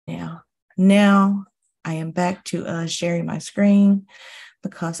Now I am back to sharing my screen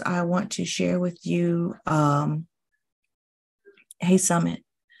because I want to share with you Hey Summit.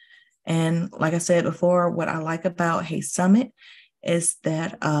 And like I said before, what I like about Hey Summit is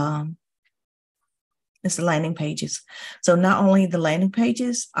that it's the landing pages. So not only the landing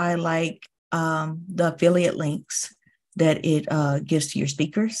pages, I like the affiliate links that it gives to your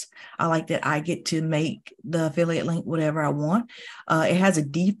speakers. I like that I get to make the affiliate link whatever I want. It has a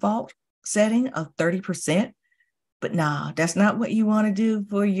default setting of 30%, but nah, that's not what you want to do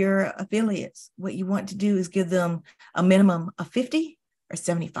for your affiliates. What you want to do is give them a minimum of 50 or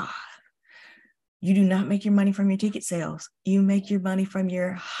 75. You do not make your money from your ticket sales. You make your money from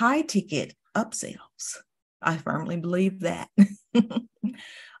your high ticket upsells. I firmly believe that.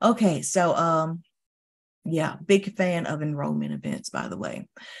 Okay, so yeah, big fan of enrollment events, by the way.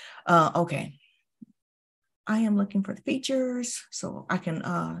 Okay, I am looking for the features so I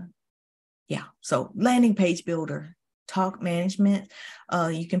can so landing page builder, talk management.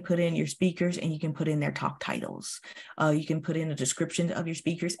 You can put in your speakers and you can put in their talk titles. You can put in a description of your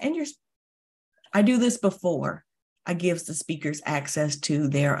speakers and I do this before I give the speakers access to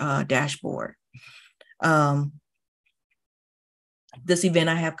their dashboard. This event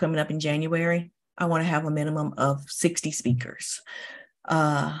I have coming up in January, I want to have a minimum of 60 speakers.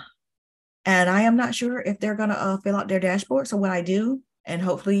 And I am not sure if they're going to fill out their dashboard. So what I do, and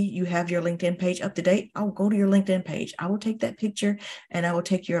hopefully you have your LinkedIn page up to date, I'll go to your LinkedIn page. I will take that picture and I will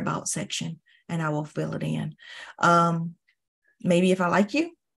take your about section and I will fill it in. Maybe if I like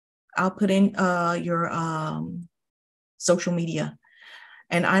you, I'll put in your social media.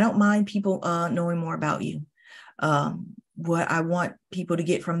 And I don't mind people knowing more about you. What I want people to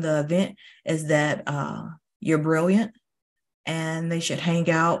get from the event is that you're brilliant and they should hang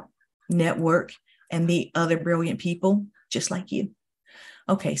out, network, and meet other brilliant people just like you.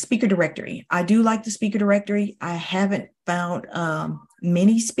 Okay, speaker directory. I do like the speaker directory. I haven't found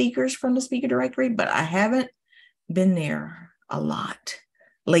many speakers from the speaker directory, but I haven't been there a lot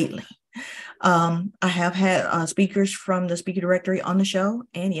lately. I have had speakers from the speaker directory on the show,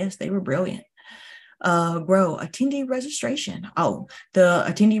 and yes, they were brilliant. Grow attendee registration. Oh, the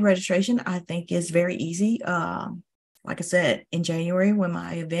attendee registration I think is very easy. Like I said, in January when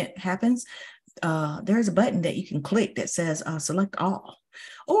my event happens, there's a button that you can click that says select all,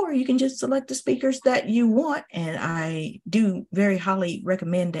 or you can just select the speakers that you want. And I do very highly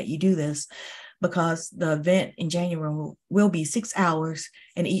recommend that you do this because the event in January will be 6 hours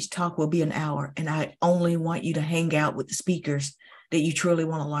and each talk will be an hour. And I only want you to hang out with the speakers that you truly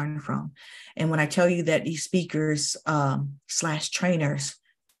want to learn from. And when I tell you that these speakers / trainers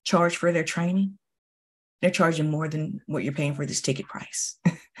charge for their training, they're charging more than what you're paying for this ticket price.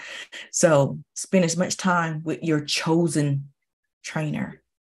 So spend as much time with your chosen trainer.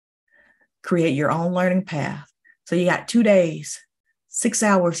 Create your own learning path. So you got 2 days, 6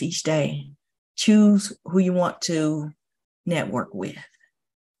 hours each day. Choose who you want to network with.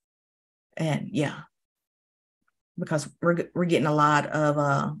 And yeah, because we're getting a lot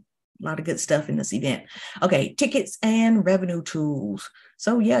of good stuff in this event. Okay, tickets and revenue tools.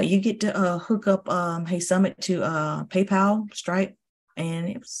 So yeah, you get to hook up Hey Summit to PayPal, Stripe, and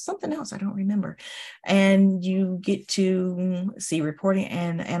it was something else I don't remember. And you get to see reporting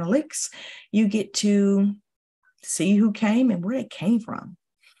and analytics. You get to see who came and where it came from.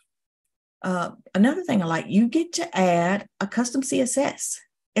 Another thing I like, you get to add a custom CSS.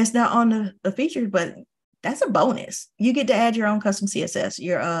 It's not on the features, but that's a bonus. You get to add your own custom CSS,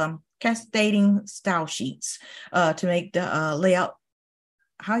 your cascading style sheets to make the layout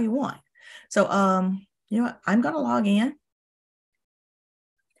how you want. So, you know what? I'm going to log in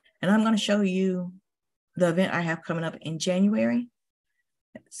and I'm going to show you the event I have coming up in January.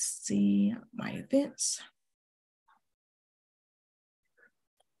 Let's see my events.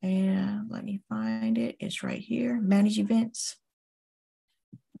 And let me find it. It's right here. Manage events.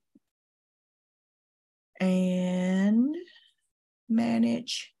 And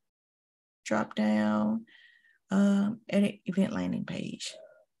manage, drop down, edit event landing page.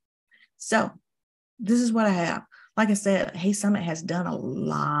 So this is what I have. Like I said, Hey Summit has done a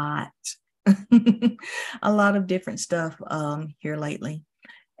lot, a lot of different stuff here lately.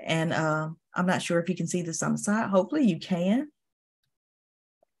 And I'm not sure if you can see this on the side. Hopefully you can.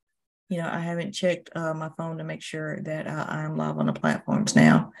 You know, I haven't checked my phone to make sure that I'm live on the platforms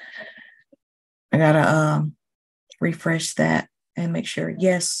now. I gotta refresh that and make sure,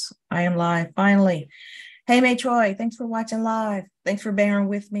 yes, I am live finally. Hey, May Troy, thanks for watching live. Thanks for bearing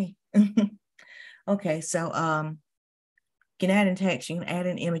with me. Okay, so you can add in text, you can add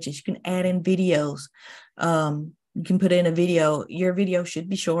in images, you can add in videos. You can put in a video. Your video should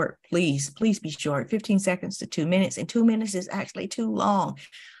be short. Please be short. 15 seconds to 2 minutes. And 2 minutes is actually too long.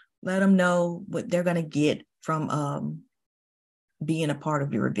 Let them know what they're going to get from being a part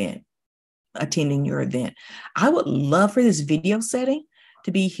of your event, attending your event. I would love for this video setting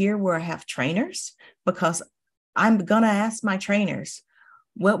to be here where I have trainers, because I'm going to ask my trainers,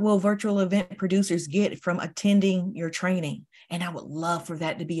 what will virtual event producers get from attending your training? And I would love for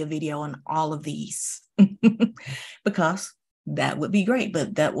that to be a video on all of these because that would be great,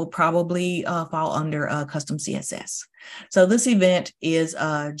 but that will probably fall under custom CSS. So this event is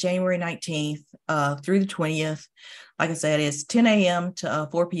January 19th through the 20th. Like I said, it's 10 a.m. to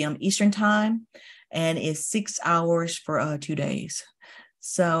 4 p.m. Eastern time, and it's 6 hours for 2 days.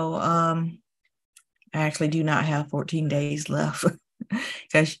 So I actually do not have 14 days left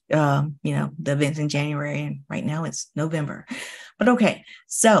because, the event's in January and right now it's November. But okay,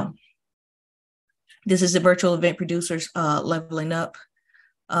 so this is the virtual event producers leveling up.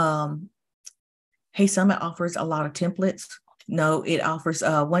 Hey Summit offers a lot of templates. No, it offers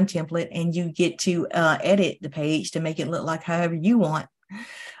one template, and you get to edit the page to make it look like however you want.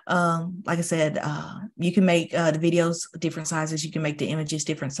 Like I said, you can make the videos different sizes. You can make the images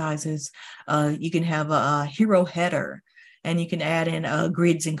different sizes. You can have a hero header, and you can add in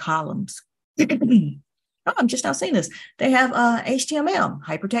grids and columns. Oh, I'm just now seeing this. They have HTML,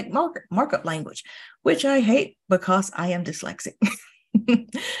 hypertext markup language, which I hate because I am dyslexic.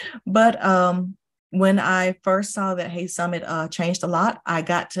 But when I first saw that Hey Summit changed a lot, I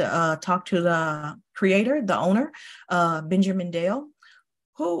got to talk to the creator, the owner, Benjamin Dale,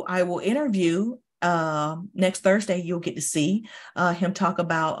 who I will interview next Thursday. You'll get to see him talk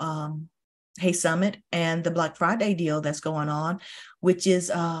about Hey Summit and the Black Friday deal that's going on, which is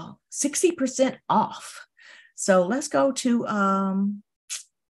 60% off. So let's go to,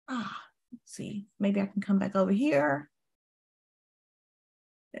 let's see, maybe I can come back over here.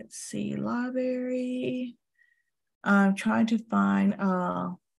 Let's see, library. I'm trying to find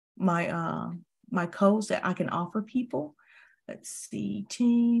my codes that I can offer people. Let's see,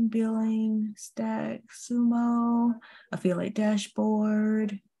 team, billing, stack, sumo, affiliate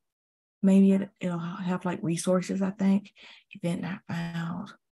dashboard. Maybe it'll have like resources, I think. Event not found.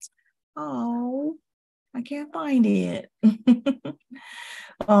 Oh, I can't find it.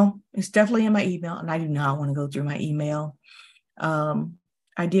 Well, it's definitely in my email, and I do not want to go through my email.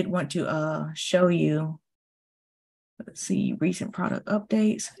 I did want to show you, let's see, recent product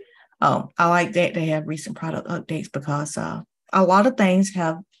updates. Oh, I like that they have recent product updates because a lot of things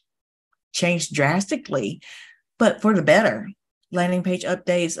have changed drastically, but for the better. Landing page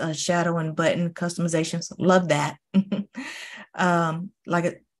updates, shadow and button customizations. Love that.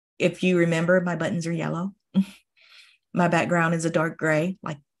 Like if you remember, my buttons are yellow. My background is a dark gray,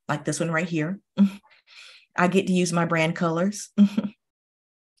 like this one right here. I get to use my brand colors.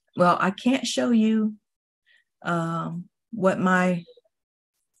 Well, I can't show you what my,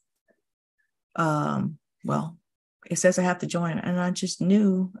 well, it says I have to join, and I just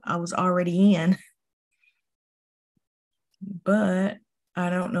knew I was already in, but I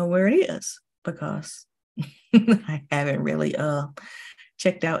don't know where it is because I haven't really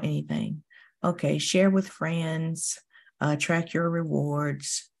checked out anything. Okay, share with friends, track your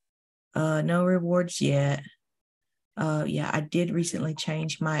rewards. No rewards yet. Yeah, I did recently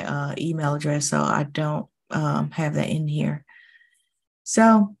change my email address, so I don't have that in here.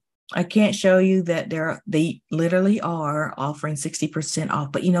 So I can't show you that they literally are offering 60%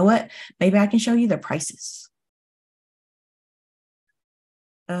 off, but you know what? Maybe I can show you the prices.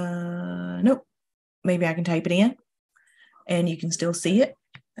 Nope. Maybe I can type it in and you can still see it.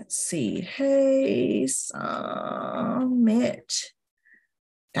 Let's see. Hey Summit.com.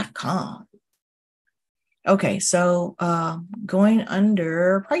 Okay, so going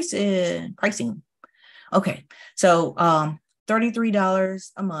under pricing. Okay, so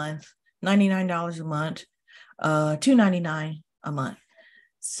 $33 a month, $99 a month, $299 a month.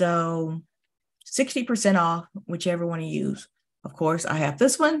 So 60% off, whichever one you use. Of course, I have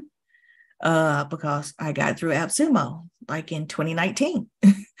this one because I got through AppSumo like in 2019.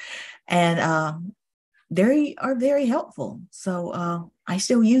 And they are very helpful. So I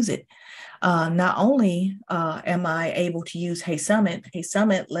still use it. Not only am I able to use Hey Summit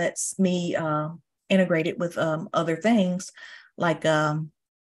lets me integrate it with other things like, where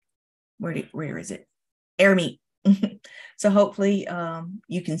is it? AirMeet. So hopefully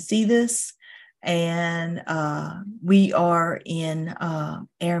you can see this, and we are in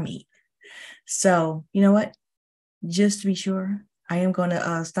AirMeet. So you know what? Just to be sure, I am going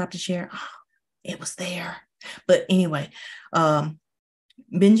to stop the share. Oh, it was there. But anyway,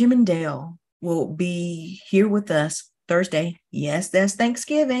 Benjamin Dale will be here with us Thursday. Yes, that's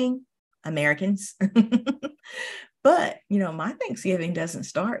Thanksgiving, Americans. But, my Thanksgiving doesn't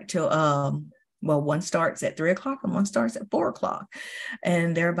start till, one starts at 3 o'clock and one starts at 4 o'clock.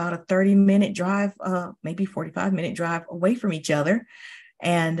 And they're about a 30-minute drive, maybe 45-minute drive away from each other.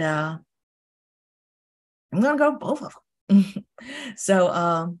 And I'm going to go to both of them. So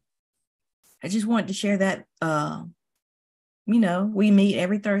I just wanted to share that, we meet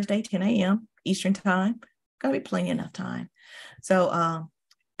every Thursday, 10 a.m. Eastern time. Got to be plenty enough time. So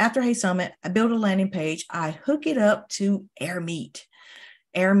after Hey Summit, I build a landing page. I hook it up to AirMeet.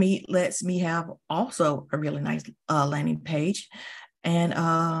 AirMeet lets me have also a really nice landing page. And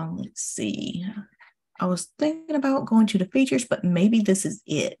let's see. I was thinking about going to the features, but maybe this is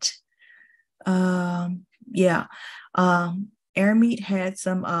it. Yeah. AirMeet had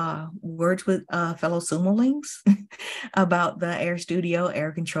some words with fellow Sumolings about the Air Studio,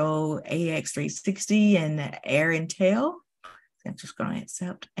 Air Control, AX360, and Air Intel. I'm just going to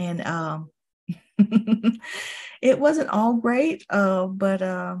accept. And it wasn't all great, but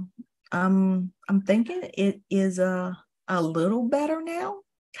I'm thinking it is a little better now,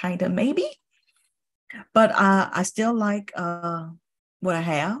 kind of maybe. But I still like what I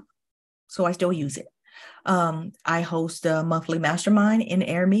have, so I still use it. I host a monthly mastermind in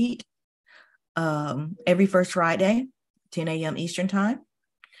AirMeet every first Friday, 10 a.m. Eastern time.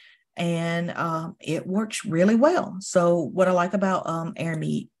 And it works really well. So what I like about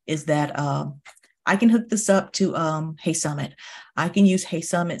AirMeet is that I can hook this up to Hey Summit. I can use Hey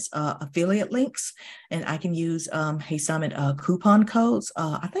Summit's affiliate links, and I can use Hey Summit coupon codes.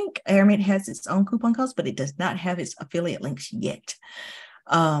 I think AirMeet has its own coupon codes, but it does not have its affiliate links yet.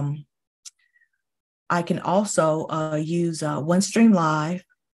 I can also use OneStream Live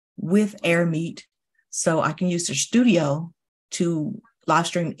with AirMeet. So I can use the studio to live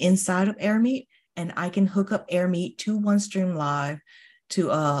stream inside of AirMeet, and I can hook up AirMeet to OneStream Live to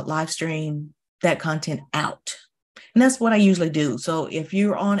live stream that content out. And that's what I usually do. So if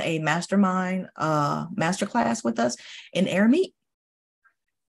you're on a mastermind masterclass with us in AirMeet,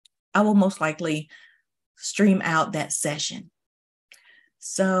 I will most likely stream out that session.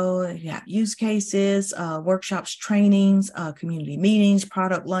 So yeah, use cases, workshops, trainings, community meetings,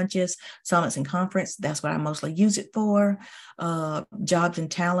 product lunches, summits and conference. That's what I mostly use it for. Jobs and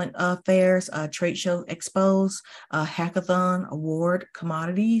talent fairs, trade show expos, hackathon, award,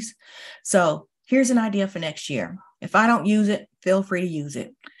 commodities. So here's an idea for next year. If I don't use it, feel free to use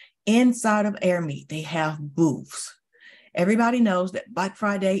it. Inside of AirMeet, they have booths. Everybody knows that Black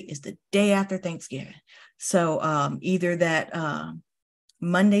Friday is the day after Thanksgiving. So either that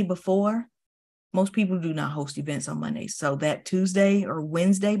Monday before, most people do not host events on Mondays. So that Tuesday or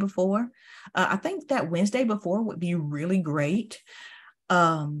Wednesday before, I think that Wednesday before would be really great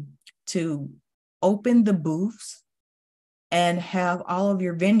to open the booths and have all of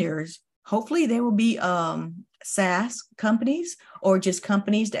your vendors. Hopefully they will be SaaS companies or just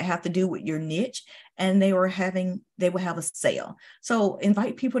companies that have to do with your niche, and they will have a sale. So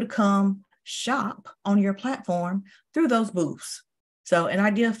invite people to come shop on your platform through those booths. So an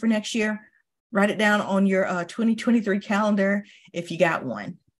idea for next year, write it down on your 2023 calendar if you got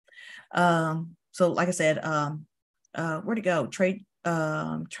one. So like I said, where'd it go? Trade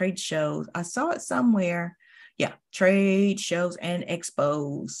shows. I saw it somewhere. Yeah, trade shows and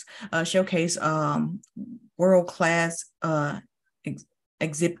expos showcase world-class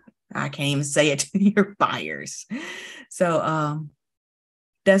exhibit. I can't even say it to your buyers. So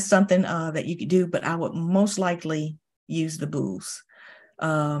that's something that you could do, but I would most likely use the booths.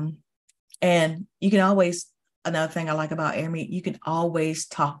 And you can always, another thing I like about AirMeet, you can always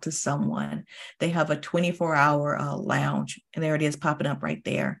talk to someone. They have a 24-hour lounge, and there it is popping up right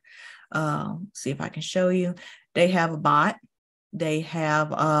there. See if I can show you. They have a bot. They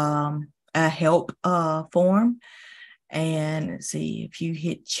have a help form. And let's see, if you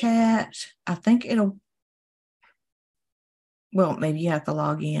hit chat, I think maybe you have to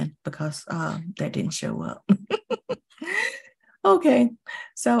log in because that didn't show up. Okay,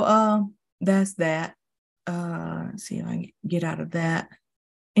 so that's that. Let's see if I can get out of that.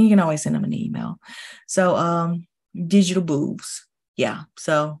 And you can always send them an email. So digital booths. Yeah,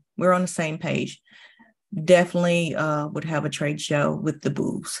 so we're on the same page. Definitely would have a trade show with the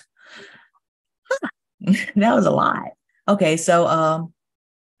booths. That was a lot. Okay, so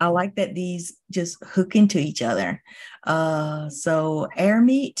I like that these just hook into each other. So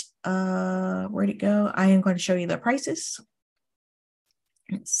AirMeet, where'd it go? I am going to show you the prices.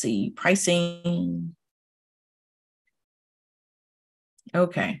 Let's see, pricing.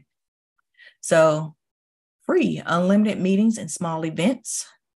 Okay. So free, unlimited meetings and small events.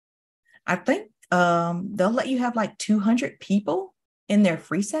 I think they'll let you have like 200 people in their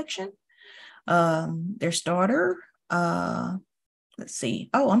free section. Their starter, let's see.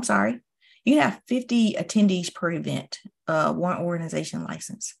 Oh, I'm sorry. You can have 50 attendees per event, one organization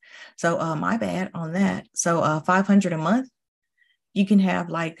license. So my bad on that. So 500 a month. You can have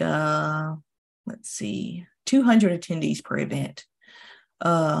like let's see, 200 attendees per event.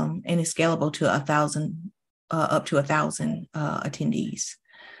 And it's scalable to 1,000, up to 1,000 attendees.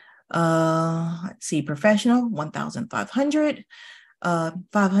 Let's see, professional, 1,500.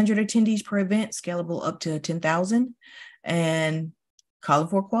 500 attendees per event, scalable up to 10,000, and calling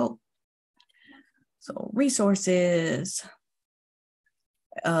for a quote. So resources,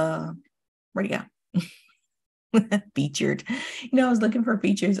 where'd you go? Featured. I was looking for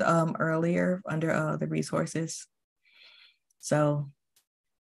features earlier under the resources. So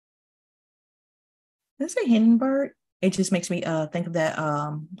let's say Hindenburg. It just makes me think of that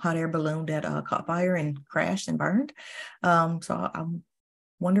hot air balloon that caught fire and crashed and burned. So I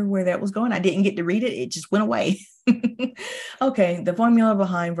wonder where that was going. I didn't get to read it. It just went away. Okay, the formula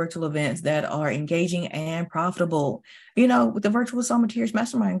behind virtual events that are engaging and profitable. With the Virtual Summiteers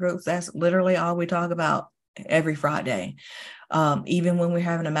Mastermind groups, that's literally all we talk about every Friday. Even when we're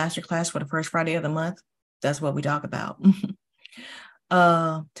having a masterclass for the first Friday of the month, that's what we talk about.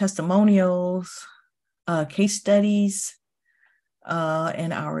 Testimonials, case studies,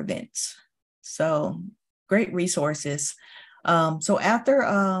 and our events. So great resources. So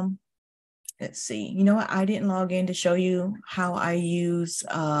after, let's see, you know what? I didn't log in to show you how I use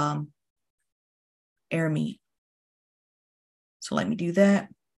AirMeet. So let me do that.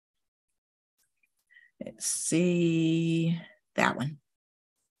 Let's see that one.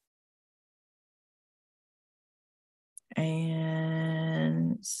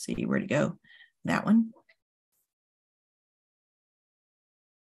 And let's see where to go. That one.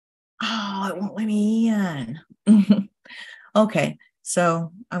 Oh, it won't let me in. Okay,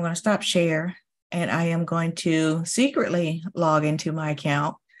 so I'm going to stop share and I am going to secretly log into my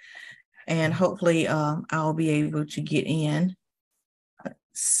account and hopefully I'll be able to get in. Let's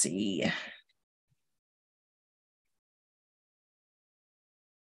see.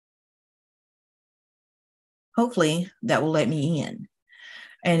 Hopefully that will let me in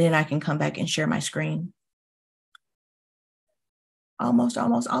and then I can come back and share my screen. Almost.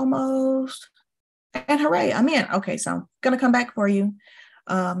 And hooray, I'm in. Okay, so I'm going to come back for you.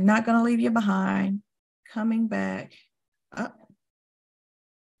 Not going to leave you behind. Coming back up.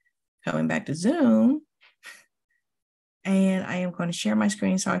 Coming back to Zoom. And I am going to share my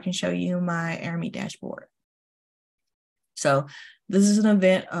screen so I can show you my AirMeet dashboard. So this is an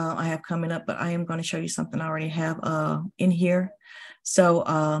event I have coming up, but I am going to show you something I already have in here.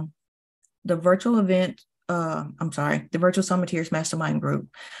 So the virtual event, the Virtual Summiteers Mastermind group.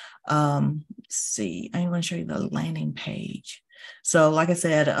 Let's see, I'm going to show you the landing page. So like I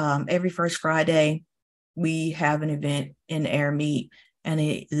said, every first Friday, we have an event in AirMeet, and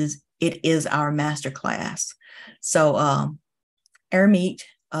it is our masterclass. So AirMeet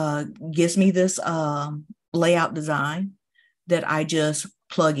gives me this layout design that I just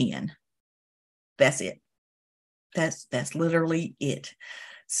plug in. That's it. That's literally it.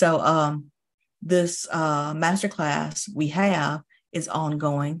 So this masterclass we have is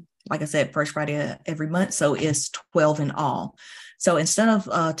ongoing. Like I said, first Friday every month. So it's 12 in all. So instead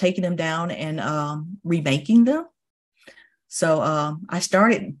of taking them down and remaking them, so I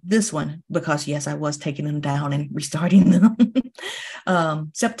started this one because, yes, I was taking them down and restarting them.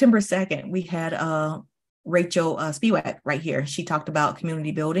 September 2nd, we had Rachel Spiewak right here. She talked about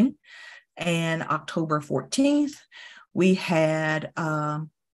community building. And October 14th, we had, let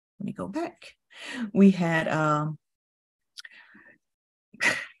me go back. We had,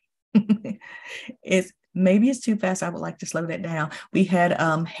 maybe it's too fast. I would like to slow that down. We had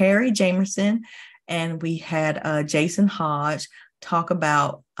Harry Jamerson and we had Jason Hodge talk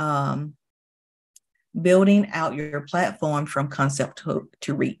about building out your platform from concept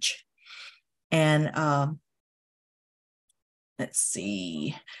to reach. And let's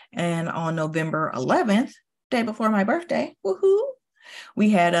see. And on November 11th, day before my birthday, woohoo, we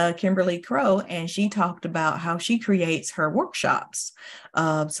had Kimberly Crow, and she talked about how she creates her workshops.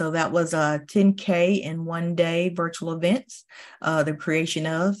 So that was 10K in one day virtual events, the creation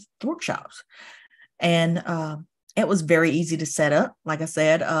of the workshops. And it was very easy to set up. Like I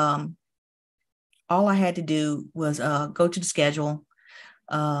said, all I had to do was go to the schedule.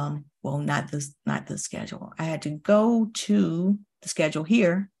 Well, not the schedule. I had to go to the schedule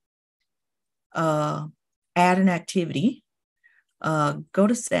here, add an activity, go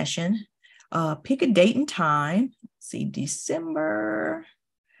to session, pick a date and time. Let's see, December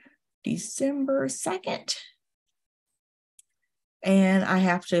December 2nd. And I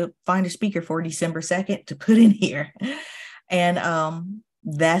have to find a speaker for December 2nd to put in here. And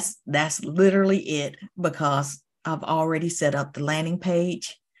that's literally it, because I've already set up the landing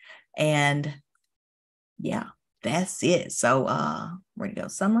page. And yeah, that's it. So where to go?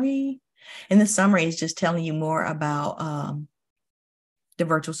 Summary. And the summary is just telling you more about the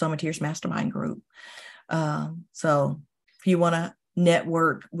Virtual Summiteers Mastermind Group. So if you want to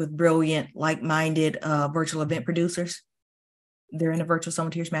network with brilliant, like-minded virtual event producers, they're in the Virtual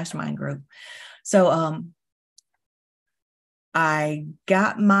Summiteers Mastermind Group. So I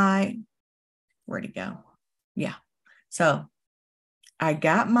got my, where'd it go? Yeah. So I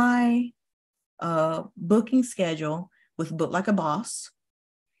got my booking schedule with Book Like a Boss.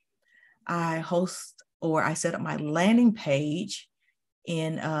 I set up my landing page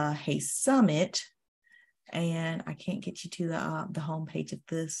in Hey Summit, and I can't get you to the home page of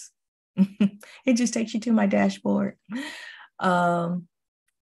this. It just takes you to my dashboard.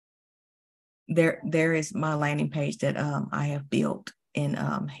 There is my landing page that I have built in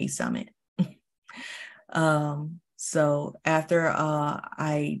Hey Summit. So after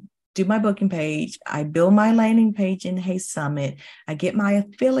I do my booking page, I build my landing page in Hey Summit, I get my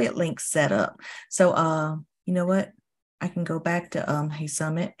affiliate link set up. So you know what? I can go back to Hey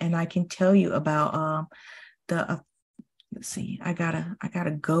Summit, and I can tell you about let's see, I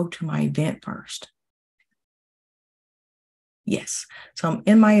gotta go to my event first. Yes. So I'm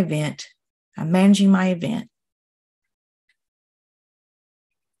in my event. I'm managing my event.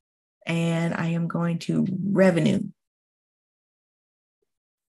 And I am going to revenue.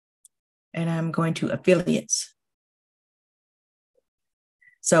 And I'm going to affiliates.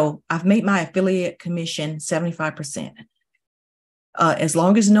 So I've made my affiliate commission 75%. As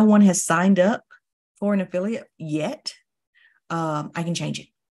long as no one has signed up for an affiliate yet, I can change it.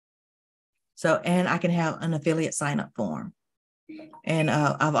 So, and I can have an affiliate sign up form. And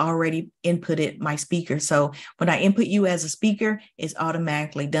I've already inputted my speaker. So when I input you as a speaker, it's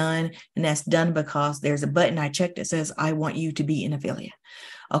automatically done. And that's done because there's a button I checked that says, I want you to be an affiliate.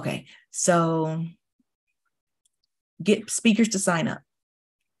 Okay, so get speakers to sign up.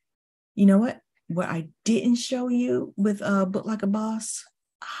 You know what? What I didn't show you with Book Like a Boss,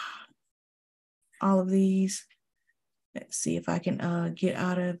 all of these. Let's see if I can get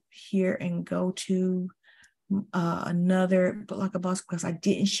out of here and go to another Book Like a Boss, because I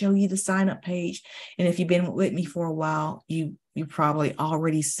didn't show you the sign up page. And if you've been with me for a while, you probably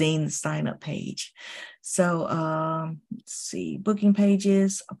already seen the sign up page. So let's see, booking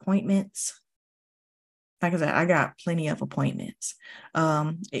pages, appointments. Like I said, I got plenty of appointments.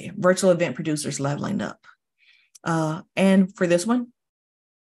 Virtual event producers leveling up. And for this one,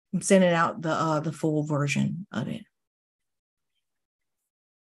 I'm sending out the full version of it.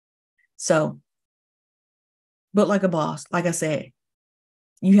 So Book Like a Boss, like I said,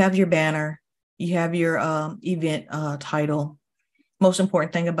 you have your banner, you have your event title. Most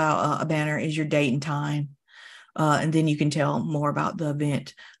important thing about a banner is your date and time. And then you can tell more about the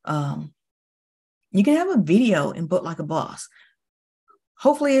event. You can have a video in Book Like a Boss.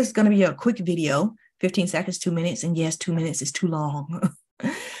 Hopefully it's going to be a quick video, 15 seconds, 2 minutes. And yes, 2 minutes is too long.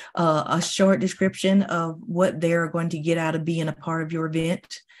 A short description of what they're going to get out of being a part of your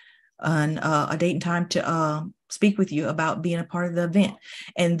event, and a date and time to speak with you about being a part of the event.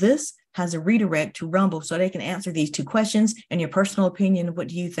 And this has a redirect to Rumble, so they can answer these 2 questions. And your personal opinion, what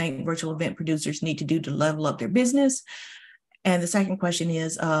do you think virtual event producers need to do to level up their business? And the second question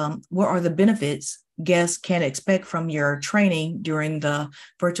is, what are the benefits guests can expect from your training during the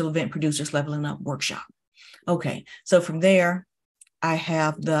Virtual Event Producers Leveling Up workshop? Okay, so from there, I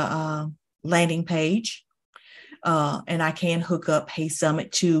have the landing page, and I can hook up Hey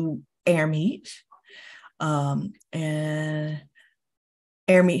Summit to AirMeet. And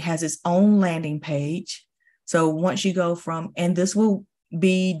AirMeet has its own landing page. So once you go from, and this will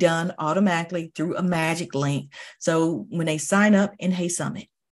be done automatically through a magic link. So when they sign up in Hey Summit,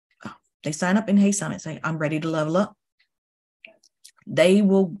 say, I'm ready to level up, they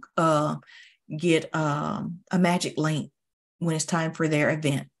will get a magic link when it's time for their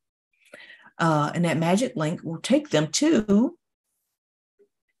event. And that magic link will take them to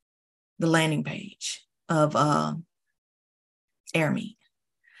the landing page of AirMeet.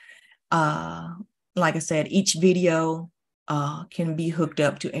 Like I said, each video can be hooked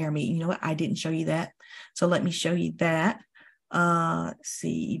up to AirMeet. You know what? I didn't show you that. So let me show you that. Let's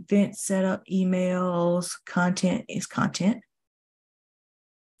see, event setup, emails, content is content.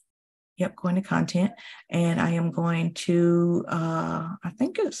 Yep, going to content. And I am going to, I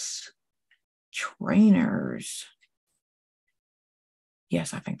think it's trainers.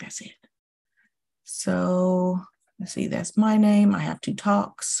 Yes, I think that's it. So let's see, that's my name. I have 2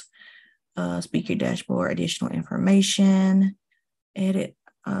 talks, speaker dashboard, additional information, edit.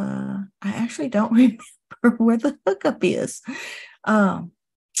 I actually don't remember where the hookup is. But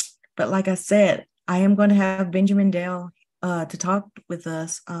like I said, I am going to have Benjamin Dell to talk with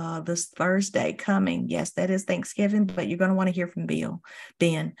us this Thursday coming. Yes, that is Thanksgiving, but you're going to want to hear from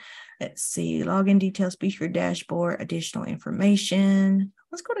Ben. Let's see, login details, speaker dashboard, additional information.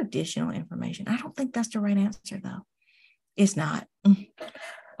 Let's go to additional information. I don't think that's the right answer though. It's not.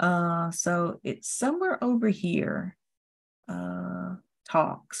 So it's somewhere over here.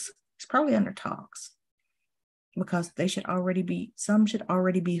 Talks. It's probably under talks because they should already be, some should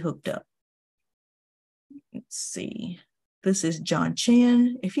already be hooked up. Let's see. This is John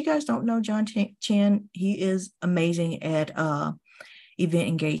Chen. If you guys don't know John Chen, he is amazing at event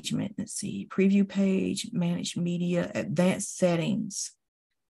engagement. Let's see. Preview page, manage media, advanced settings.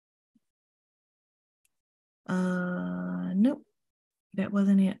 Nope. That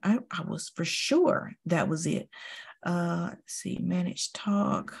wasn't it. I was for sure that was it. Let's see. Manage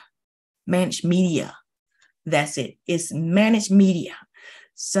talk, manage media. That's it. It's managed media.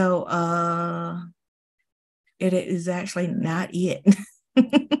 So it is actually not it.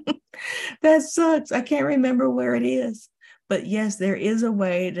 That sucks. I can't remember where it is. But yes, there is a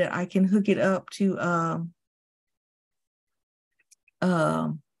way that I can hook it up to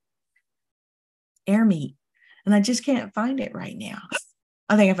AirMeet. And I just can't find it right now.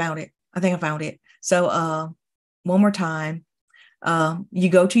 I think I found it. So one more time. You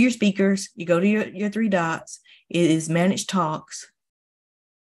go to your speakers, you go to your 3 dots. It is manage talks.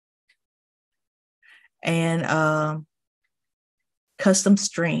 And custom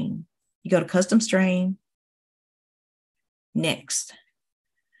stream. You go to custom stream. Next.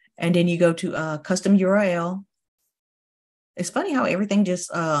 And then you go to custom URL. It's funny how everything just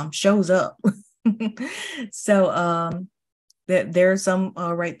shows up. So there's some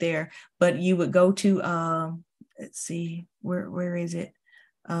right there, but you would go to let's see, where is it?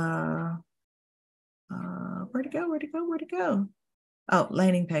 Where'd it go? Oh,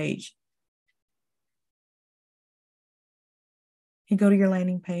 landing page. You go to your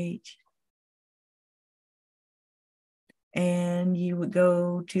landing page and you would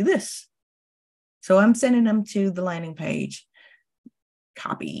go to this. So I'm sending them to the landing page.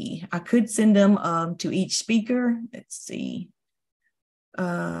 Copy. I could send them to each speaker. Let's see.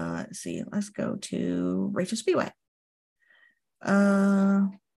 Let's go to Rachel Spiewak.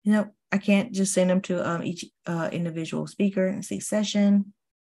 Nope, I can't just send them to each individual speaker. Let's see, session.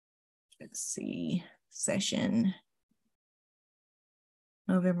 Let's see, session.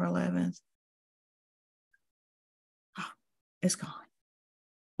 November 11th. Oh, it's gone.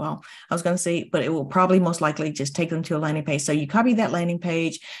 Well, I was going to say, but it will probably most likely just take them to a landing page. So you copy that landing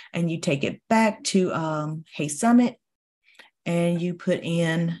page and you take it back to Hey Summit and you put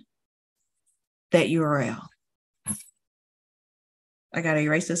in that URL. I got to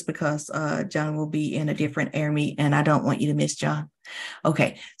erase this because John will be in a different AirMeet and I don't want you to miss John.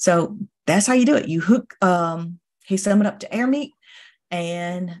 Okay, so that's how you do it. You hook Hey Summit up to AirMeet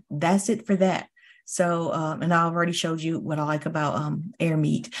and that's it for that. So, and I already showed you what I like about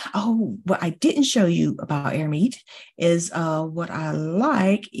AirMeet. Oh, what I didn't show you about AirMeet is what I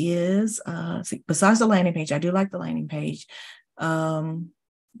like is, see, besides the landing page, I do like the landing page. Let's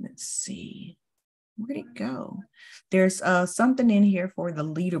see, where'd it go? There's something in here for the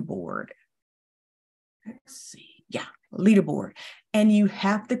leaderboard. Let's see, yeah, leaderboard. And you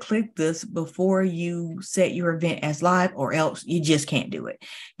have to click this before you set your event as live or else you just can't do it.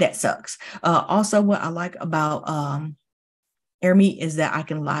 That sucks. Also, what I like about AirMeet is that I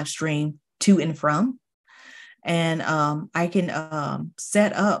can live stream to and from. And I can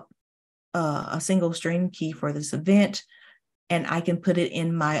set up a single stream key for this event. And I can put it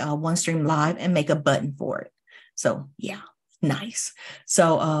in my OneStream Live and make a button for it. So yeah, nice.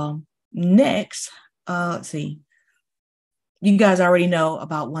 So next, let's see. You guys already know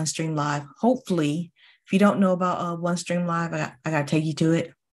about OneStream Live. Hopefully, if you don't know about OneStream Live, I got to take you to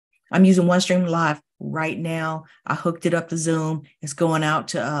it. I'm using OneStream Live right now. I hooked it up to Zoom. It's going out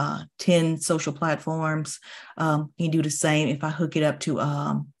to 10 social platforms. You can do the same if I hook it up to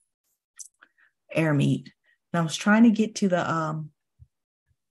AirMeet. And I was trying to get to the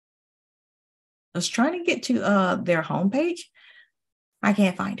their homepage. I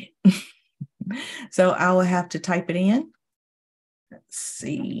can't find it. So I will have to type it in. Let's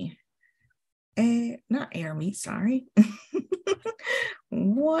see. Not AirMeet, sorry.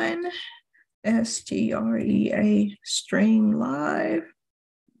 One STREA Stream Live.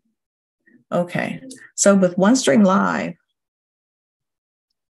 Okay. So with OneStream Live,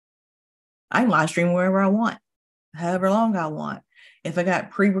 I can live stream wherever I want, however long I want. If I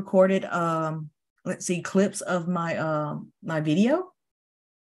got pre-recorded, let's see, clips of my my video,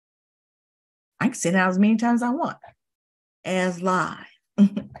 I can send it out as many times as I want as live.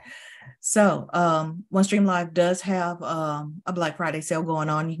 So OneStream Live does have a Black Friday sale going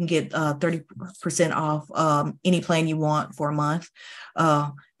on. You can get 30% off any plan you want for a month.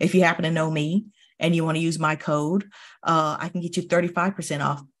 If you happen to know me and you want to use my code, I can get you 35%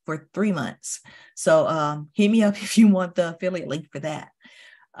 off for 3 months. So hit me up if you want the affiliate link for that.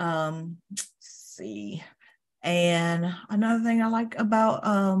 Let's see. And another thing I like about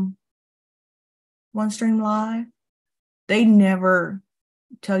OneStream Live, they never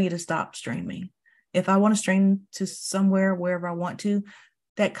tell you to stop streaming. If I want to stream to somewhere, wherever I want to,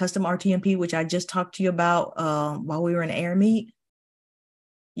 that custom RTMP, which I just talked to you about while we were in Air Meet,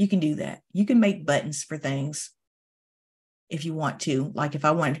 you can do that. You can make buttons for things if you want to. Like if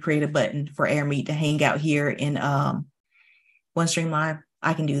I wanted to create a button for Air Meet to hang out here in OneStream Live,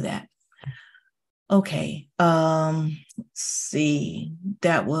 I can do that. Okay, let's see.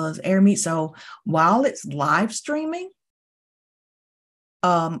 That was Air Meet. So while it's live streaming,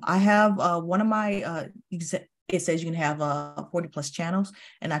 I have one of my it says you can have 40 plus channels,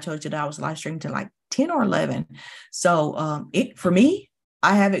 and I told you that I was live streaming to like 10 or 11. So it for me,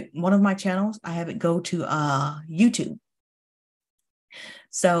 I have it, one of my channels, I have it go to YouTube.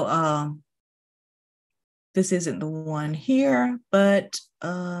 So this isn't the one here, but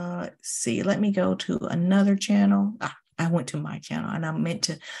let's see, let me go to another channel. I went to my channel and I meant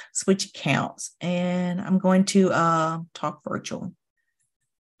to switch accounts, and I'm going to Talk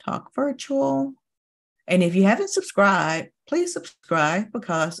Virtual. And if you haven't subscribed, please subscribe,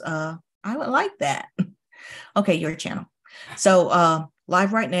 because I would like that. Okay, your channel. So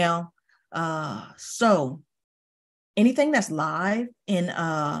live right now. So anything that's live in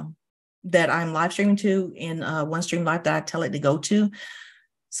that I'm live streaming to in OneStream Live that I tell it to go to.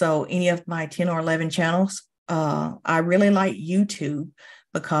 So any of my 10 or 11 channels, I really like YouTube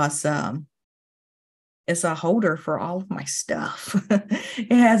because it's a holder for all of my stuff.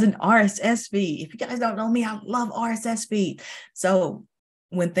 It has an RSS feed. If you guys don't know me, I love RSS feed. So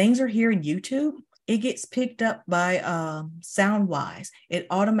when things are here in YouTube, it gets picked up by SoundWise. It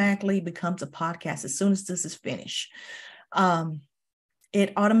automatically becomes a podcast as soon as this is finished.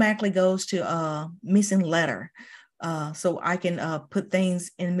 It automatically goes to missing letter. So I can put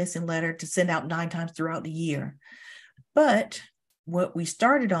things in missing letter to send out 9 times throughout the year. But what we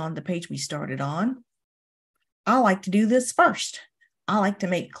started on, the page we started on, I like to do this first. I like to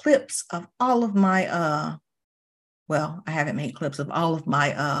make clips of all of my, well, I haven't made clips of all of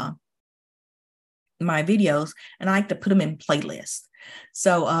my my videos, and I like to put them in playlists.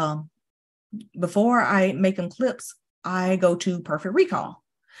 So before I make them clips, I go to Perfect Recall.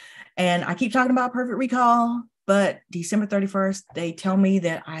 And I keep talking about Perfect Recall, but December 31st, they tell me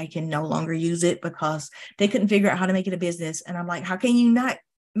that I can no longer use it because they couldn't figure out how to make it a business. And I'm like, how can you not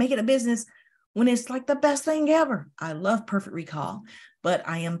make it a business when it's like the best thing ever? I love Perfect Recall, but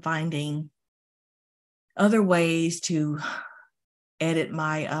I am finding other ways to edit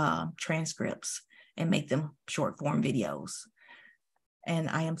my transcripts and make them short form videos. And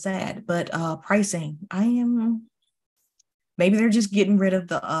I am sad, but pricing, maybe they're just getting rid of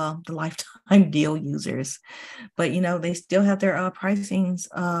the lifetime deal users, but they still have their pricings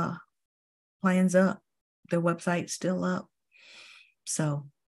plans up. Their website's still up. So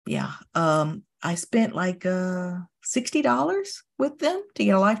yeah, I spent like $60 with them to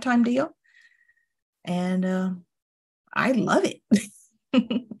get a lifetime deal, and I love it.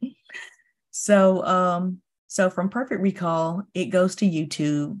 So from Perfect Recall, it goes to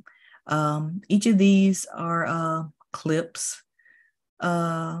YouTube. Each of these are clips.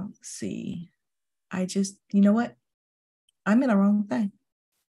 Let's see. You know what? I'm in the wrong thing.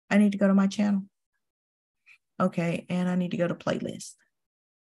 I need to go to my channel. Okay, and I need to go to playlist.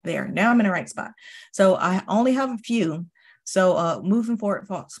 There, now I'm in the right spot. So I only have a few. So moving forward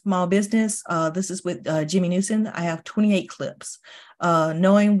for small business, this is with Jimmy Newsom. I have 28 clips.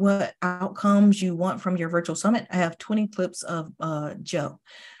 Knowing what outcomes you want from your virtual summit, I have 20 clips of Joe.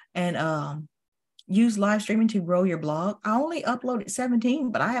 And use live streaming to grow your blog. I only uploaded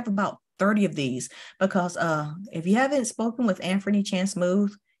 17, but I have about 30 of these because if you haven't spoken with Anthony Chan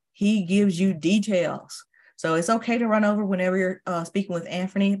Smooth, he gives you details. So it's okay to run over whenever you're speaking with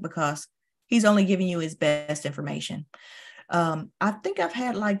Anthony because he's only giving you his best information. I think I've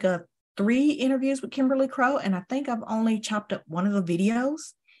had like 3 interviews with Kimberly Crow, and I think I've only chopped up one of the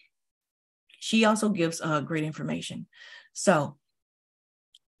videos. She also gives great information. So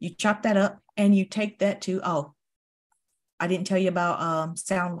you chop that up and you take that to, I didn't tell you about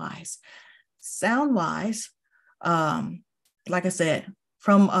SoundWise. sound wise, like I said,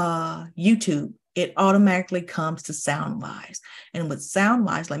 from YouTube, it automatically comes to Soundwise. And with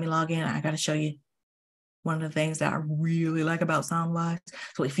Soundwise, let me log in. I got to show you one of the things that I really like about Soundwise.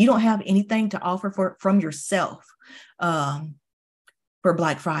 So if you don't have anything to offer from yourself for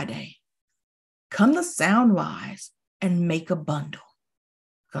Black Friday, come to Soundwise and make a bundle,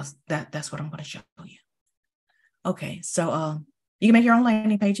 because that's what I'm going to show you. Okay, so you can make your own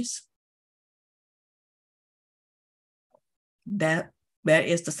landing pages. That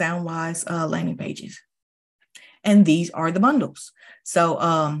is the Soundwise landing pages. And these are the bundles.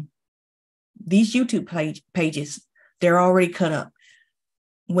 So these YouTube pages, they're already cut up.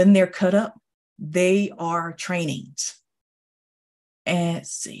 When they're cut up, they are trainings. And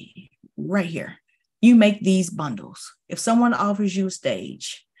let's see, right here. You make these bundles. If someone offers you a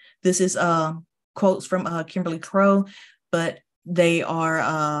stage, this is quotes from Kimberly Crow, but they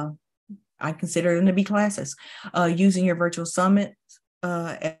are, I consider them to be classes. Using your virtual summit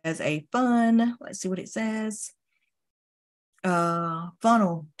as a fun, let's see what it says,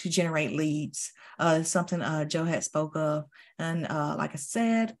 funnel to generate leads. Something Joe had spoke of. And like I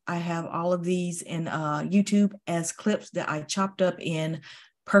said, I have all of these in YouTube as clips that I chopped up in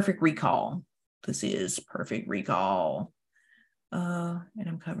Perfect Recall. This is Perfect Recall. And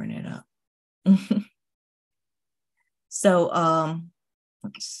I'm covering it up. So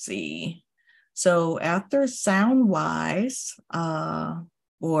let's see. So after Soundwise,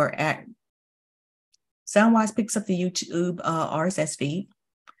 Soundwise picks up the YouTube RSS feed.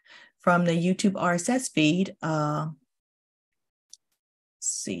 From the YouTube RSS feed, let's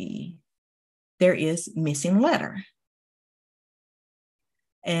see, there is Missing Letter.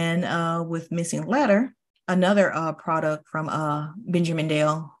 And with Missing Letter, another product from Benjamin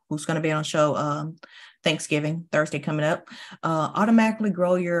Dale, who's going to be on a show Thanksgiving, Thursday coming up, automatically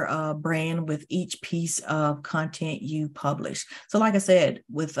grow your brand with each piece of content you publish. So like I said,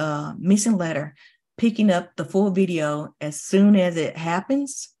 with Missing Letter, picking up the full video as soon as it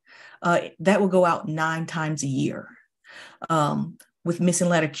happens, that will go out 9 times a year. With Missing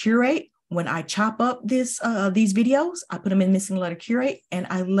Letter Curate, when I chop up these videos, I put them in Missing Letter Curate, and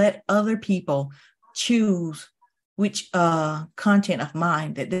I let other people choose which content of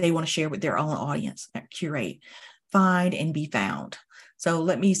mine that they want to share with their own audience. Curate, find, and be found. So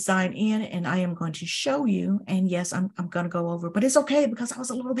let me sign in, and I am going to show you. And yes, I'm going to go over, but it's okay because I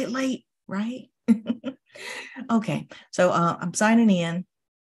was a little bit late, right? Okay, so I'm signing in.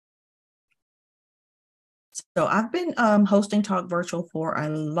 So I've been hosting Talk Virtual for a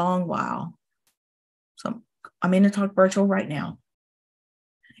long while. So I'm in the Talk Virtual right now.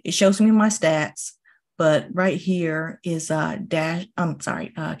 It shows me my stats, but right here is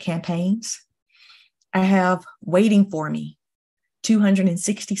campaigns. I have waiting for me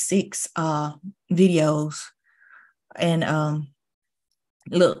 266 videos, and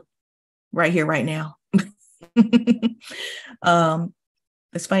look right here right now.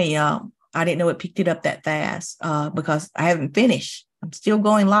 It's funny, y'all. I didn't know it picked it up that fast because I haven't finished. I'm still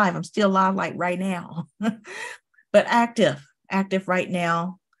going live. I'm still live like right now, but active right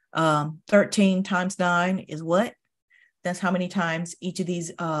now. 13 times 9 is what? That's how many times each of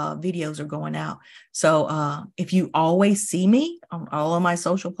these videos are going out. So if you always see me on all of my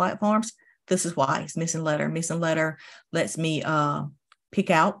social platforms, this is why. It's Missing Letter. Missing Letter lets me pick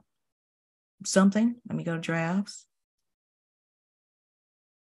out something. Let me go to drafts.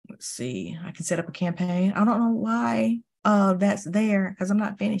 Let's see. I can set up a campaign. I don't know why that's there because I'm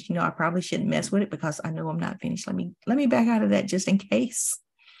not finished. You know, I probably shouldn't mess with it because I know I'm not finished. Let me back out of that just in case.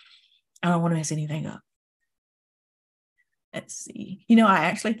 I don't want to mess anything up. Let's see. You know, I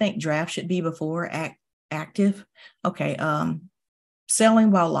actually think draft should be before active. Okay.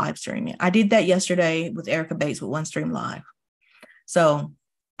 Selling while live streaming. I did that yesterday with Erica Bates with One Stream Live. So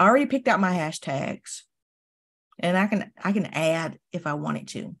I already picked out my hashtags, and I can add if I wanted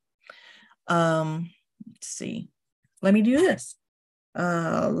to. Let's see. Let me do this.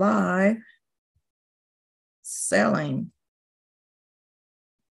 Live selling.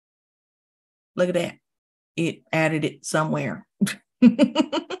 Look at that. It added it somewhere. Oh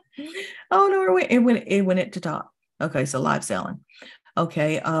no, it went at the top. Okay, so live selling.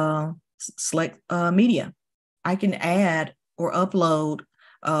 Okay, select media. I can add or upload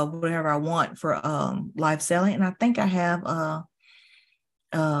whatever I want for live selling, and I think I have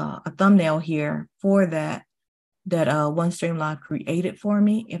a thumbnail here for that One Stream Live created for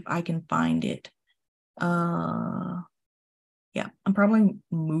me if I can find it. Yeah, I'm probably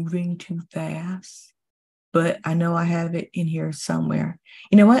moving too fast, but I know I have it in here somewhere.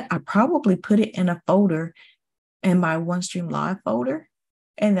 You know what? I probably put it in a folder in my One Stream Live folder,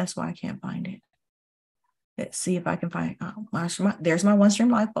 And that's why I can't find it. Let's see if I can find, there's my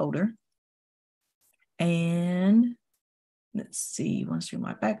OneStream Live folder. And let's see, OneStream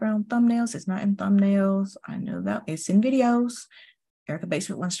Live background thumbnails. It's not in thumbnails. I know that it's in videos. Erica Bates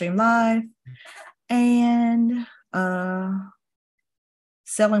with OneStream Live. And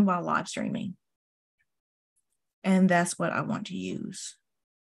selling while live streaming. And that's what I want to use.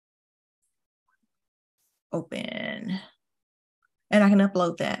 Open. And I can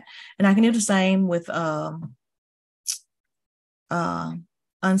upload that. And I can do the same with Unsplash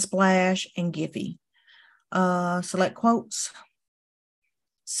and Giphy. Select quotes.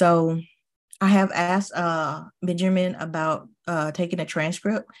 So I have asked Benjamin about taking a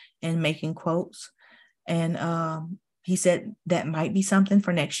transcript and making quotes. And he said that might be something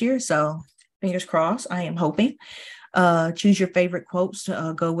for next year. So fingers crossed, I am hoping. Choose your favorite quotes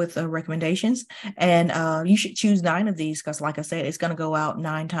to go with the recommendations. And you should choose 9 of these because, like I said, it's going to go out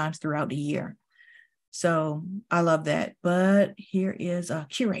 9 times throughout the year. So I love that. But here is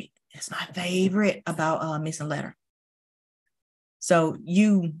Curate. It's my favorite about Missing Letter. So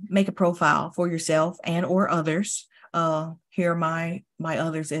you make a profile for yourself and or others. Here my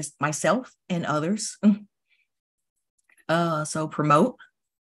others is myself and others. So promote.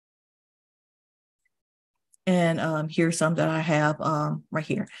 And here's some that I have right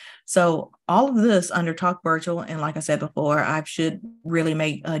here. So all of this under Talk Virtual. And like I said before, I should really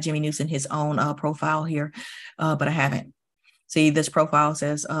make Jimmy Newsom his own profile here, but I haven't. See, this profile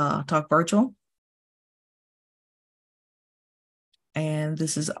says Talk Virtual. And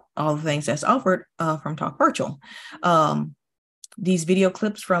this is all the things that's offered from Talk Virtual. These video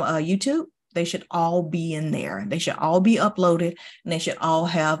clips from YouTube, they should all be in there. They should all be uploaded, and they should all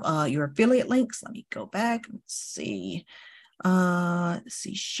have your affiliate links. Let me go back. Let's see.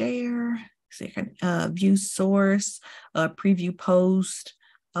 Share. See, view source, preview post.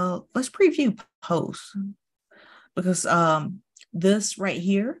 Let's preview post because this right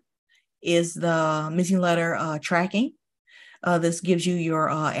here is the Missing Letter tracking. This gives you your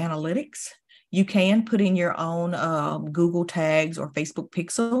analytics. You can put in your own Google tags or Facebook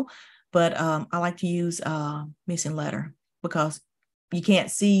pixel, but I like to use Missing Letter because you can't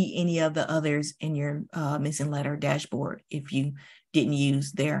see any of the others in your Missing Letter dashboard if you didn't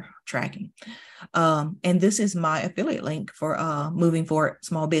use their tracking. And this is my affiliate link for Moving Forward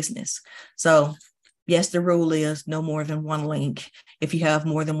Small Business. So yes, the rule is no more than 1 link. If you have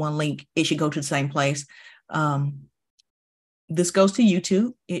more than 1 link, it should go to the same place. This goes to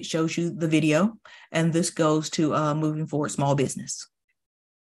YouTube. It shows you the video, and this goes to Moving Forward Small Business.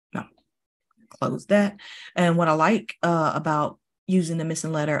 Now, close that. And what I like about using the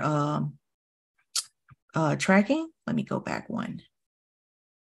Missing Letter tracking, let me go back one.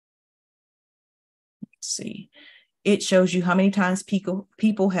 Let's see. It shows you how many times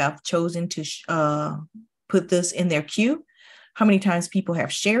people have chosen to put this in their queue, how many times people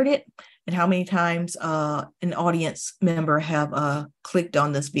have shared it, and how many times an audience member have clicked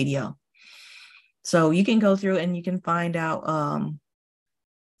on this video. So you can go through and you can find out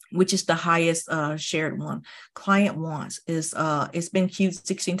which is the highest shared one. Client wants is it's been queued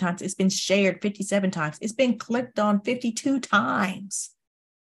 16 times. It's been shared 57 times. It's been clicked on 52 times.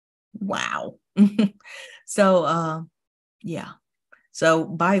 Wow. So yeah. So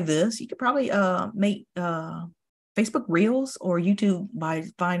by this, you could probably make Facebook Reels or YouTube by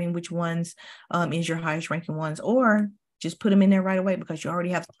finding which ones is your highest ranking ones, or just put them in there right away because you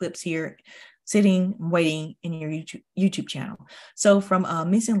already have clips here sitting, waiting in your YouTube channel. So from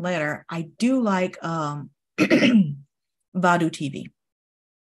Missing Letter, I do like Vadu TV.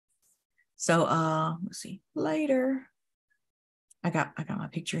 So let's see, later. I got my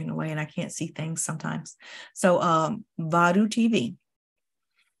picture in the way and I can't see things sometimes. So Vadu TV,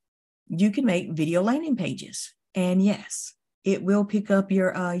 you can make video landing pages. And yes, it will pick up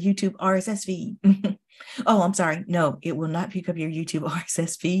your YouTube RSS feed. Oh, I'm sorry. No, it will not pick up your YouTube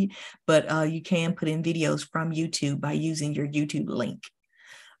RSS feed, but you can put in videos from YouTube by using your YouTube link.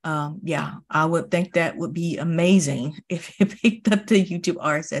 Yeah, I would think that would be amazing if it picked up the YouTube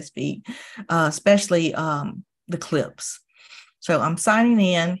RSS feed, especially the clips. So I'm signing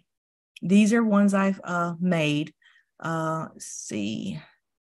in. These are ones I've made. Let's see.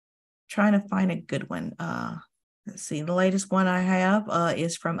 Trying to find a good one. Let's see. The latest one I have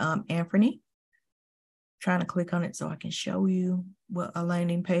is from Anthony. Trying to click on it so I can show you what a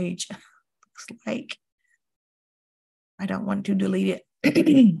landing page looks like. I don't want to delete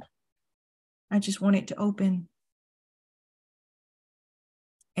it. I just want it to open.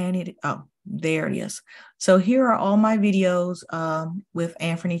 And there it is. So here are all my videos with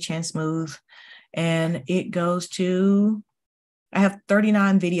Anthony Chan Smooth, and it goes to I have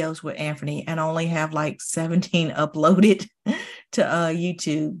 39 videos with Anthony and only have like 17 uploaded to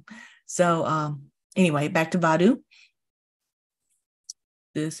YouTube. So anyway, back to Vadu.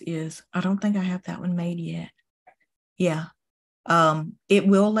 This is, I don't think I have that one made yet. Yeah. It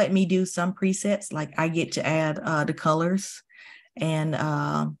will let me do some presets, like I get to add the colors and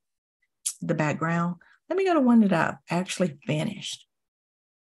the background. Let me go to one that I've actually finished.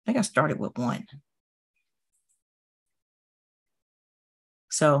 I think I started with one.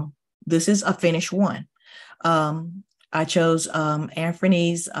 So this is a finished one. I chose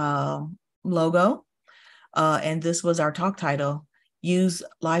Anthony's logo, and this was our talk title: Use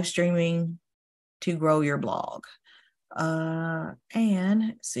live streaming to grow your blog.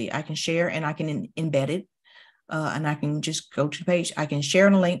 And see, I can share and I can embed it, and I can just go to the page. I can share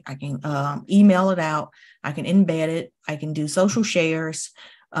a link. I can email it out. I can embed it. I can do social shares.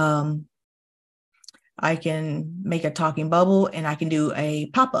 I can make a talking bubble, and I can do a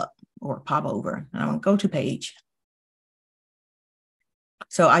pop-up or pop over. And I'm going to go to page.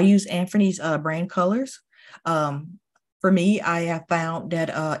 So I use Anthony's brand colors. For me, I have found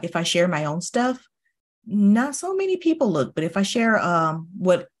that if I share my own stuff, not so many people look, but if I share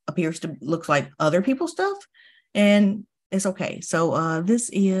what appears to look like other people's stuff, and it's okay. So this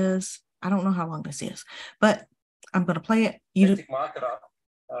is, I don't know how long this is, but I'm going to play it. Authentic marketer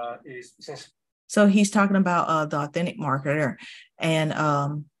is so he's talking about the authentic marketer,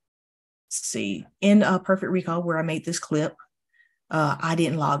 and see, in Perfect Recall, where I made this clip, I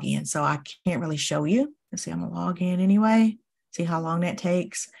didn't log in, so I can't really show you. Let's see, I'm gonna log in anyway. See how long that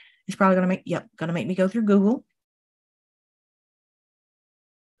takes. It's probably gonna make me go through Google.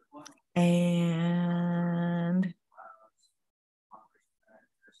 And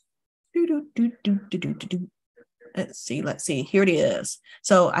let's see. Here it is.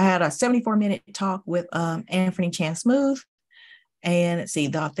 So I had a 74-minute talk with Anthony Chan Smooth, and let's see,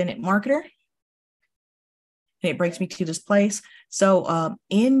 the authentic marketer. And it brings me to this place. So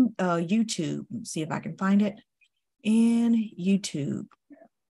in YouTube, let's see if I can find it. In YouTube,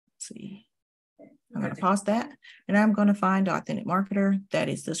 let's see. I'm going to pause that, and I'm going to find authentic marketer. That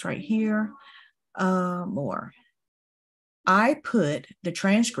is this right here. More. I put the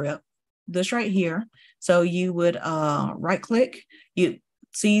transcript, this right here. So you would right click, you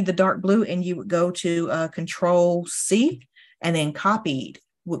see the dark blue, and you would go to Control C, and then copied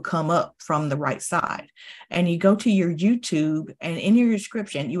would come up from the right side. And you go to your YouTube, and in your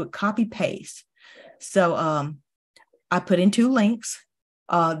description, you would copy paste. So I put in 2 links,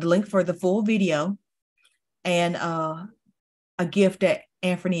 the link for the full video and a gift that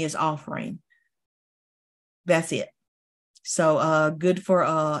Anthony is offering. That's it. So good for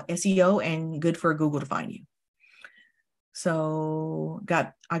SEO and good for Google to find you. So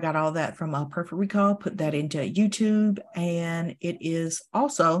I got all that from Perfect Recall, put that into YouTube, and it is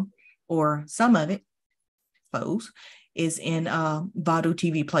also, or some of it, suppose, is in Vadu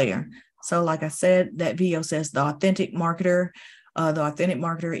TV Player. So like I said, that video says the authentic marketer. The authentic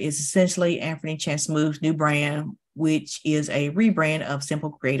marketer is essentially Anthony Chan Smooth's new brand, which is a rebrand of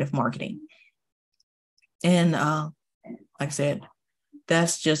Simple Creative Marketing. And like I said,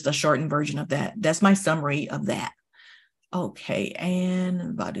 that's just a shortened version of that. That's my summary of that. Okay,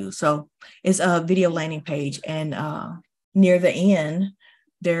 and Vadu. So it's a video landing page, and near the end,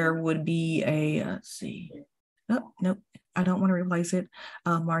 there would be a, let's see. Oh, nope, I don't want to replace it.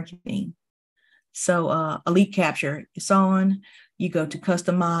 Marketing. So Elite Capture, it's on. You go to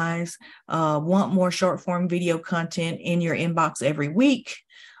customize, want more short form video content in your inbox every week.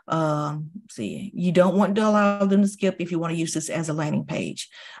 See, you don't want to allow them to skip if you want to use this as a landing page.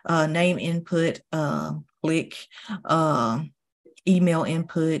 Name input, click, email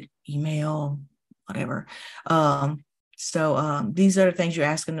input, email, whatever. So these are the things you're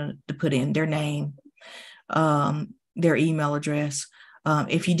asking them to put in: their name, their email address.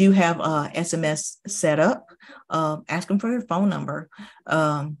 If you do have SMS set up, ask them for their phone number.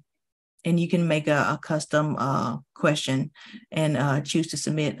 And you can make a custom question and choose to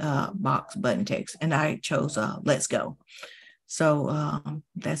submit box button text. And I chose let's go. So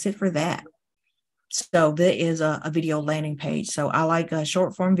that's it for that. So there is a video landing page. So I like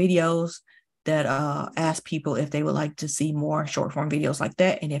short form videos that ask people if they would like to see more short form videos like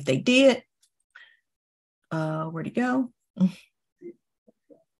that. And if they did, where'd it go?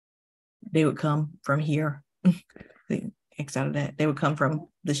 They would come from here. X out of that. They would come from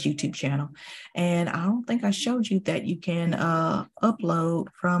this YouTube channel. And I don't think I showed you that you can upload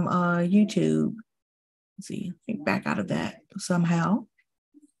from YouTube. Let's see, think back out of that somehow.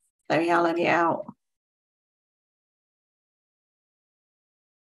 Let me out.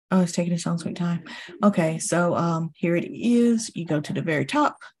 Oh, it's taking its own sweet time. Okay, so here it is. You go to the very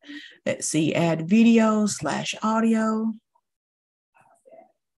top. Let's see, add video / audio.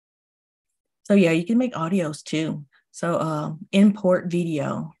 So yeah, you can make audios too. So import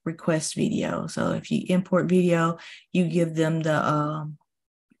video, request video. So if you import video, you give them the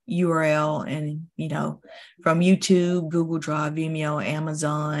URL and, from YouTube, Google Drive, Vimeo,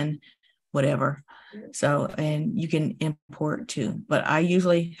 Amazon, whatever. So, and you can import too, but I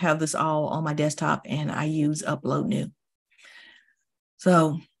usually have this all on my desktop and I use Upload New.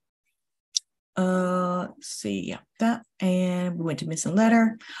 So, let's see, yeah, that, and we went to Missing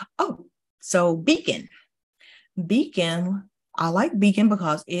Letter. Oh, so Beacon, I like Beacon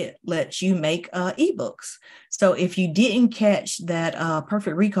because it lets you make ebooks. So if you didn't catch that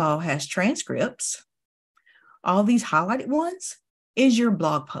Perfect Recall has transcripts, all these highlighted ones is your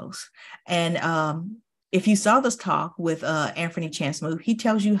blog post. And if you saw this talk with Anthony Chancemove, he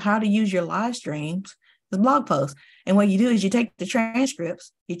tells you how to use your live streams, the blog post. And what you do is you take the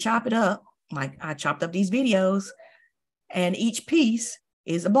transcripts, you chop it up, like I chopped up these videos, and each piece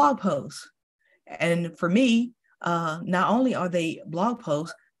is a blog post. And for me, not only are they blog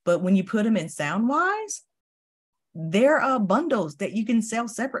posts, but when you put them in SoundWise, there are bundles that you can sell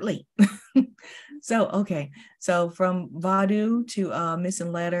separately. So, okay. So from Vadu to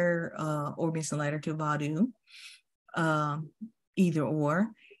Missing Letter or Missing Letter to Vadu, either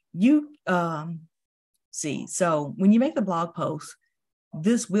or, you see. So when you make the blog post,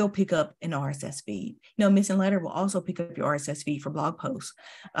 this will pick up an RSS feed. Missing Letter will also pick up your RSS feed for blog posts.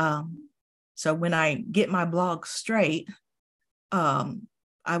 So when I get my blog straight,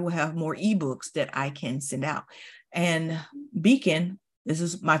 I will have more ebooks that I can send out. And Beacon, this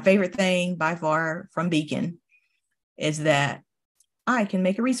is my favorite thing by far from Beacon, is that I can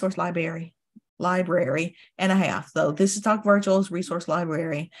make a resource library and a half. So this is Talk Virtual's resource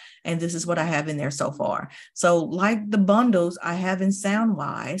library, and this is what I have in there so far. So like the bundles I have in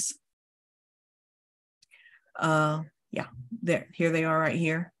SoundWise, here they are right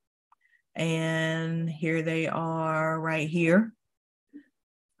here. And here they are right here.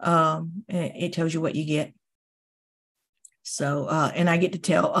 It tells you what you get. So, and I get to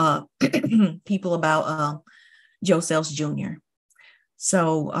tell people about Joe Sells Jr.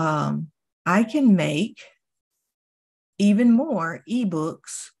 So I can make even more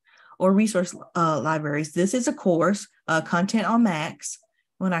ebooks or resource libraries. This is a course, Content on Max.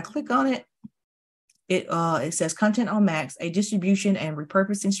 When I click on it, it says Content on Max, a distribution and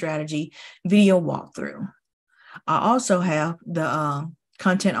repurposing strategy video walkthrough. I also have the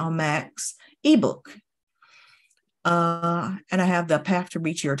Content on Max ebook. And I have the Path to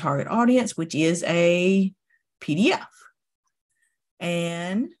Reach Your Target Audience, which is a PDF.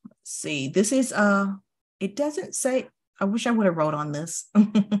 And let's see, this is, it doesn't say, I wish I would have wrote on this.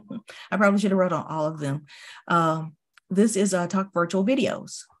 I probably should have wrote on all of them. This is Talk Virtual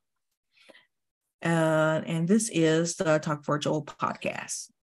Videos. And this is the Talk Virtual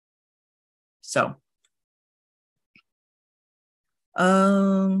podcast. So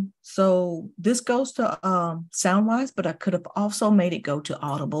this goes to SoundWise, but I could have also made it go to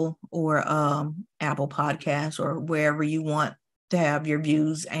Audible or Apple Podcasts or wherever you want to have your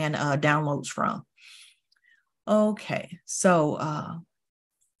views and downloads from. Okay, so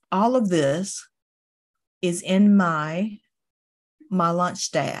all of this is in my lunch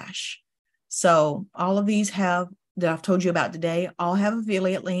stash. So all of these that I've told you about today, all have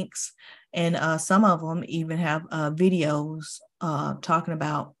affiliate links, and some of them even have videos talking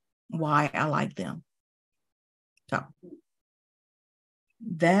about why I like them. So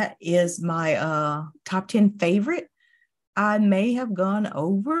that is my top 10 favorite. I may have gone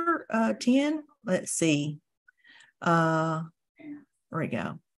over 10. Let's see. There we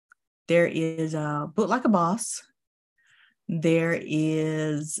go. There is Book Like a Boss. There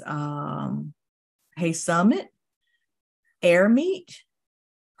is Hey Summit, Air Meet,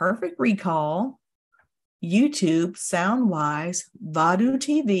 Perfect Recall, YouTube, SoundWise, Vadu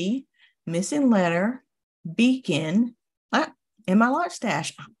TV, Missing Letter, Beacon, in my launch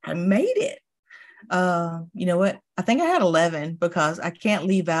stash. I made it. You know what? I think I had 11 because I can't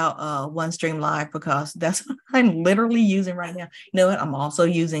leave out OneStream Live because that's what I'm literally using right now. You know what? I'm also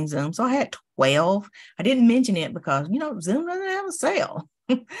using Zoom. So I had 12. I didn't mention it because, Zoom doesn't have a sale.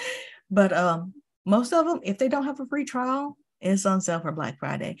 But most of them, if they don't have a free trial, it's on sale for Black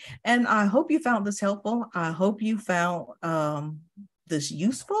Friday. And I hope you found this helpful. I hope you found this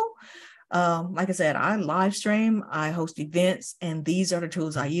useful. Like I said, I live stream, I host events, and these are the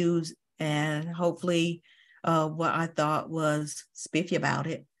tools I use. And hopefully what I thought was spiffy about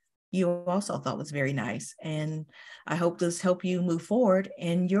it you also thought was very nice. And I hope this help you move forward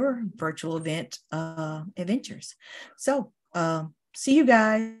in your virtual event adventures. So see you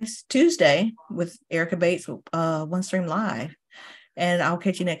guys Tuesday with Erica Bates, One Stream Live. And I'll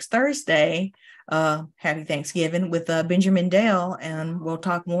catch you next Thursday. Happy Thanksgiving with Benjamin Dale. And we'll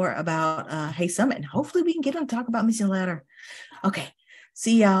talk more about Hey Summit. And hopefully we can get him to talk about Missing Ladder. Okay.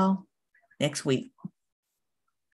 See y'all next week.